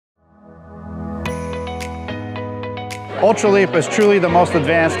Ultraleap is truly the most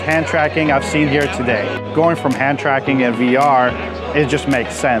advanced hand tracking I've seen here today. Going from hand tracking and VR, it just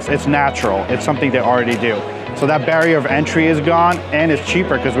makes sense. It's natural. It's something they already do. So that barrier of entry is gone, and it's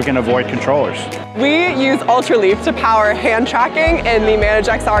cheaper because we can avoid controllers. We use Ultraleap to power hand tracking in the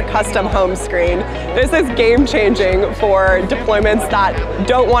ArborXR custom home screen. This is game-changing for deployments that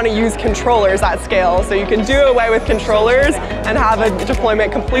don't want to use controllers at scale. So you can do away with controllers and have a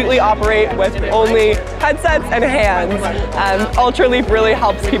deployment completely operate with only headsets and hands. Ultraleap really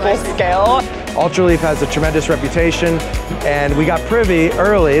helps people scale. Ultraleap has a tremendous reputation, and we got privy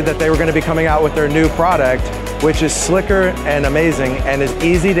early that they were going to be coming out with their new product, which is slicker and amazing and is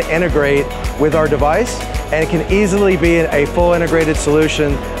easy to integrate with our device, and it can easily be a full integrated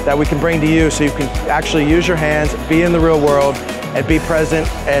solution that we can bring to you so you can actually use your hands, be in the real world, and be present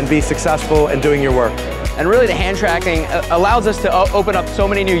and be successful in doing your work. And really the hand tracking allows us to open up so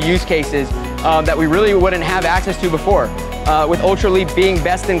many new use cases that we really wouldn't have access to before. With Ultraleap being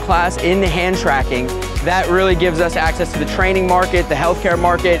best in class in the hand tracking, that really gives us access to the training market, the healthcare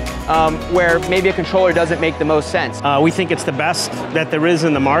market, where maybe a controller doesn't make the most sense. We think it's the best that there is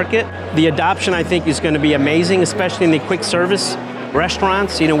in the market. The adoption, I think, is going to be amazing, especially in the quick service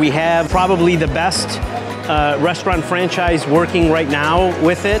restaurants. You know, we have probably the best restaurant franchise working right now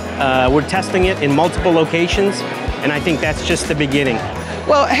with it. We're testing it in multiple locations, and I think that's just the beginning.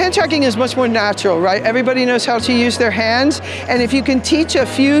 Well, hand tracking is much more natural, right? Everybody knows how to use their hands, and if you can teach a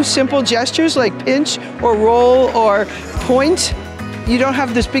few simple gestures like pinch or roll or point, you don't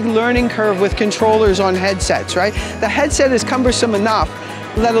have this big learning curve with controllers on headsets, right? The headset is cumbersome enough,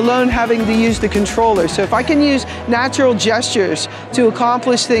 let alone having to use the controller. So if I can use natural gestures to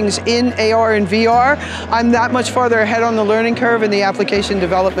accomplish things in AR and VR, I'm that much farther ahead on the learning curve and the application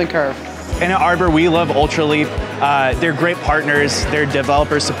development curve. And at Arbor, we love Ultraleap. They're great partners. Their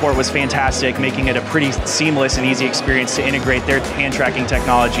developer support was fantastic, making it a pretty seamless and easy experience to integrate their hand tracking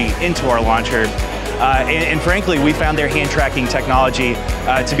technology into our launcher. And frankly, we found their hand tracking technology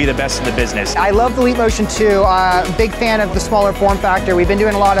to be the best in the business. I love the Leap Motion 2. Big fan of the smaller form factor. We've been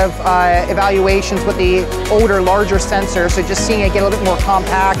doing a lot of evaluations with the older, larger sensor, so just seeing it get a little bit more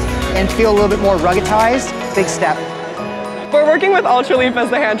compact and feel a little bit more ruggedized, big step. We're working with Ultraleap as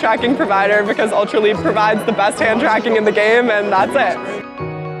the hand tracking provider because Ultraleap provides the best hand tracking in the game, and that's it.